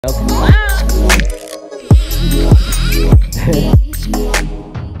Wow.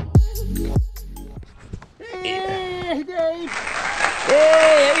 Hey, Dave. Hey,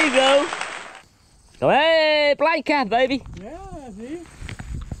 there you go. So, hey, blind cat, baby. Yeah, see?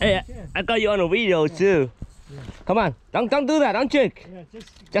 Hey, I got you on a video too. Yeah. Come on, don't do that, don't jerk. Yeah,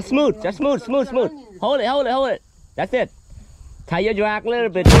 Just smooth. Hold it. That's it. Tie your drag a little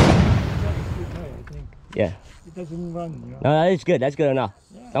bit, baby. Yeah. It doesn't run, you know? No, that's good. That's good enough.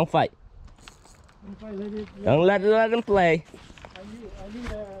 Yeah. Don't fight. Don't Don't let them play. I need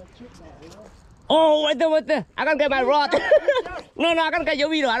a trick now, you know? Oh, wait there. I gotta get my rod. No, I gotta get your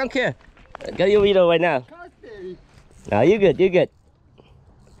video. I don't care. Get your video right now. No, you're good.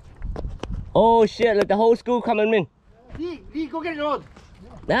 Oh shit! Look, the whole school coming in. Lee, go get it on.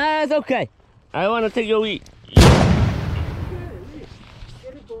 That's okay. I want to take your weed. Get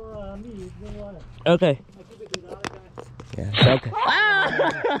it for me. Okay. I keep it to the other guy. Yeah, it's okay.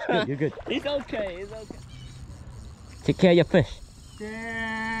 Ah! You're good. It's okay. Take care of your fish.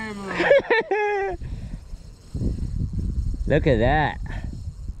 Damn. Look at that.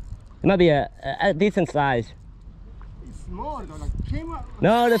 It might be a decent size. It's small though, like came up.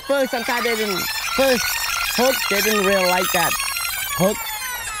 No, the first sometimes they didn't. First hook, they didn't really like that hook.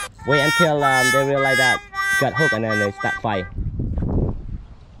 Wait until they really like that gut hook, and then they start fighting.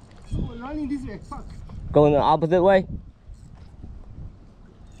 Oh, running this way, fuck. Going the opposite way.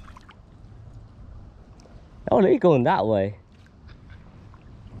 Oh, they're going that way.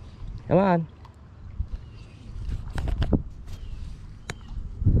 Come on.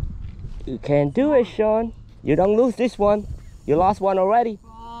 You can do it, Shawn. You don't lose this one. You lost one already.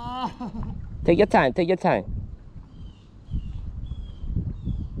 Take your time.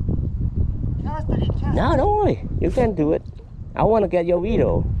 No, don't worry. You can do it. I want to get your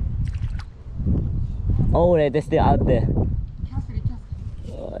video. Oh, they're still out there.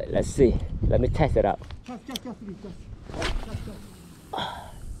 Alright, let's see. Let me test it out. Once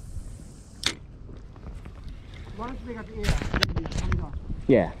they got the air, they come down.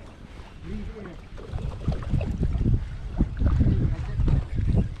 Yeah. Leave the air.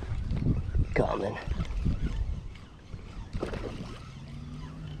 Coming.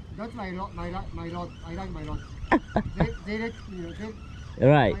 That's my rod. I like my rod. they let you know, they,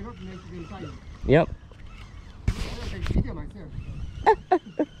 Right. my rod makes them tired. Yep. I can video myself.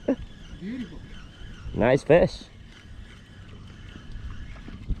 Beautiful. Nice fish.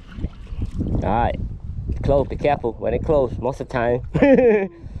 Alright. Close, be careful when it close most of the time.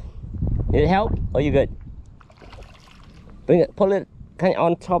 Need help? Or you good? Bring it, pull it kind of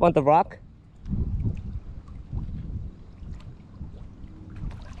on top of the rock.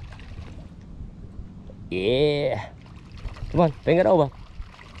 Yeah. Come on, bring it over.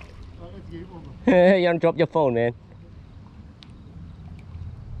 Let's get it over. You don't drop your phone, man.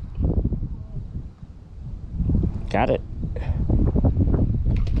 Got it.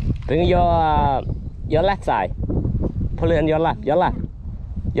 Bring your left side. Pull it on your left.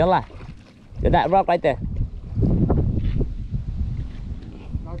 That rock right there.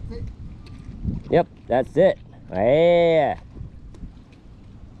 That's it. Yep, that's it. Yeah.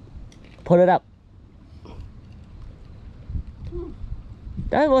 Pull it up.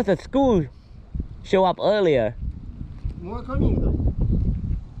 That was a school show up earlier. More coming though.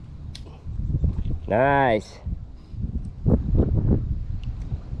 Nice.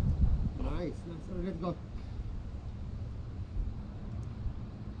 Nice. Let's go.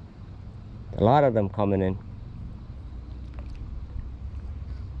 A lot of them coming in.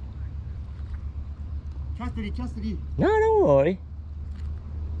 Custody. No, don't worry.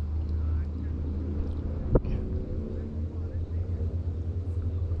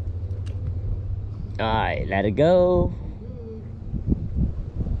 Alright, let it go.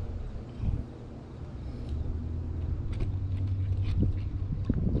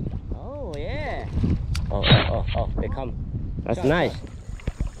 Oh, yeah. Oh, they come. That's nice.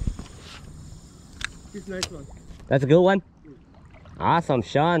 This nice one. That's a good one. Awesome,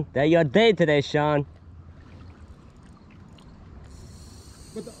 Shawn. That's your day today, Shawn.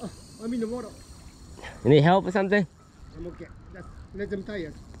 But I'm in the water. You need help or something? I'm okay. Let them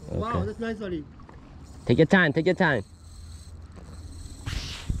tired. Okay. Wow, that's nice, Ollie. Take your time.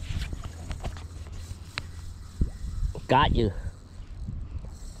 Got you.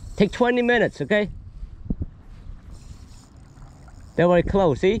 Take 20 minutes, okay? They were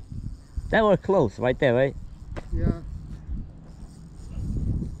close, see? They were close right there, right? Yeah.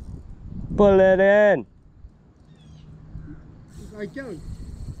 Pull it in. I can.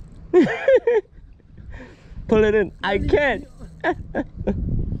 Pull it in. I can.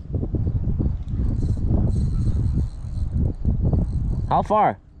 How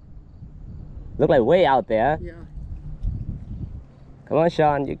far? Look like way out there. Yeah. Come on,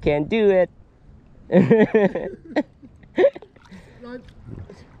 Shawn, you can do it. Right.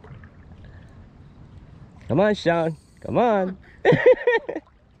 Come on, Shawn. Come on.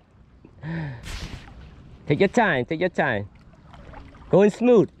 Take your time. Take your time. Going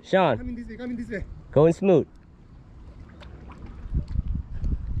smooth, Shawn. Come in this way. Come in this way. Going smooth.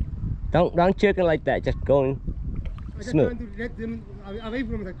 Don't chicken like that. Just going I just smooth. trying to get them away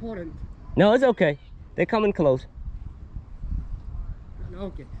from the current. No, it's okay. They're coming close.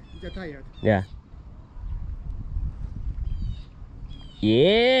 Okay. They're tired. Yeah.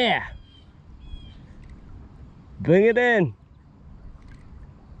 Yeah. Bring it in.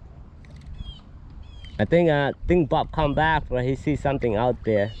 I think Bob come back where he sees something out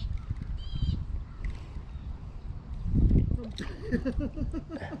there.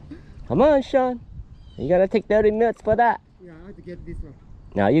 Come on, Shawn. You gotta take 30 minutes for that. Yeah, I have to get this one.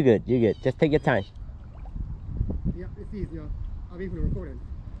 No, you good. You good. Just take your time. Yeah, it's easier. Away from the current.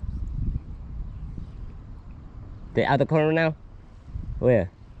 They out the corner now?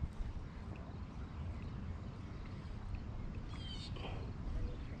 Where?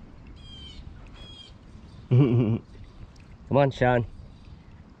 Come on, Shawn.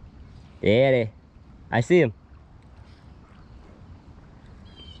 Yeah, I see him.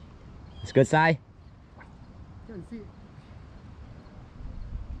 It's good side. Can see.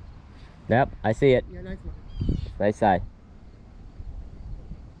 Yep, I see it. Yeah, nice one. Nice side.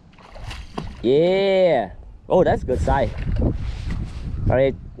 Yeah. Oh, that's good size.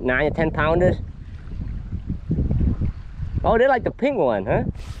 Probably 9 or 10 pounders. Oh, they're like the pink one, huh?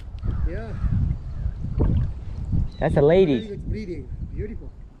 Yeah. That's a lady. Very good breeding. Beautiful.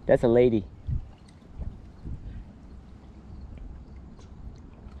 That's a lady.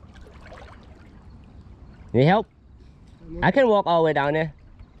 Need help? I can walk all the way down there.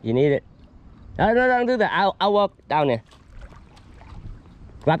 You need it. No, don't do that. I'll walk down there.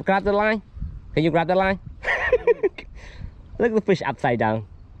 Grab the line. Can you grab the line? Look at the fish upside down.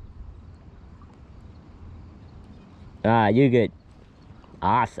 Ah, you good.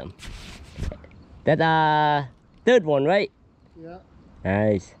 Awesome. That third one, right? Yeah.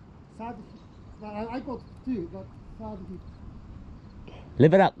 Nice. I got two, but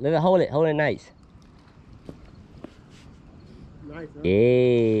Lift it up. Lift it. Hold it nice. nice, huh?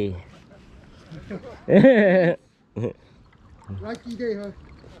 Yeah. Lucky day, huh?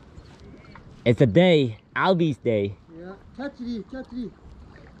 It's a day. Albies day. Yeah. Catch me.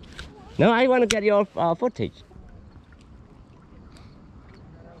 No, I want to get your footage.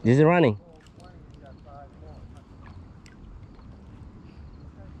 This is running.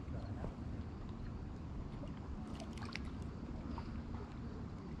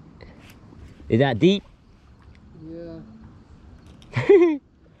 Is that deep? Yeah.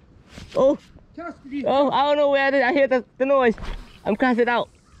 Oh, Catch me. oh, I don't know where it is. I hear the noise. I'm casting out.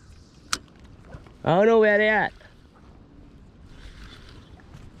 I don't know where they at.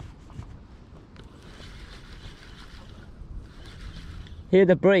 Hear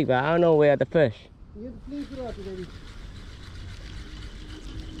the break, but I don't know where the fish. You have to clean it out, baby.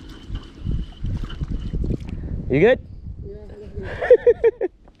 You good? Yeah.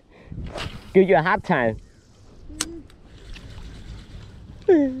 Give you a hard time.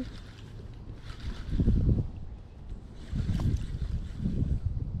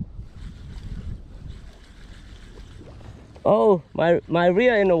 Oh, my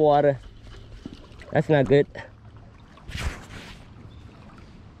reel in the water. That's not good.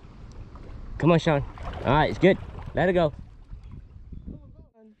 Come on, Shawn. All right, it's good. Let it go.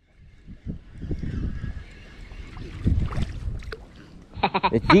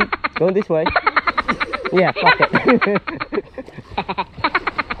 It's deep. Going this way. Yeah, fuck it.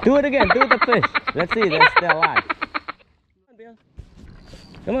 Do it again. Do the fish. Let's see if they're still alive. Come on, Bill.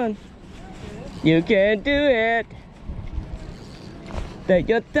 Come on. You can do it. Take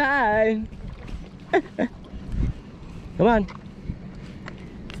your time. Come on.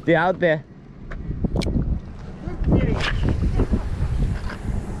 Stay out there.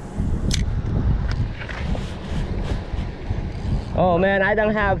 Oh man, I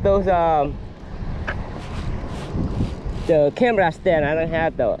don't have those the camera stand. I don't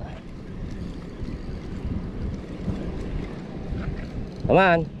have those. Come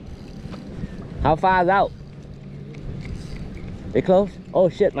on. How far is out? They close? Oh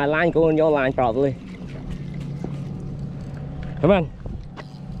shit, my line going your line probably. Come on.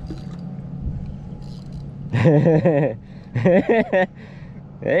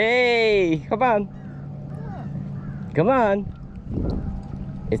 Hey, come on. Come on.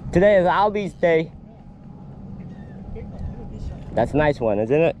 Today is Albie's day. That's a nice one,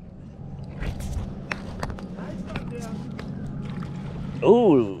 isn't it?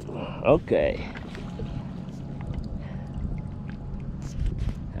 Ooh, okay.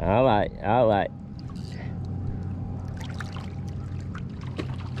 All right, all right.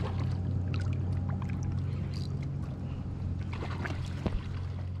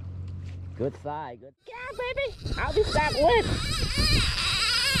 Good side, good. Yeah, baby. I'll be back with.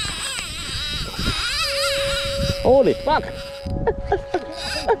 Holy fuck.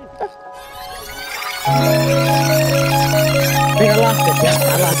 I think I lost it. Yeah,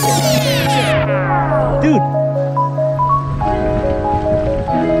 I lost it. Dude.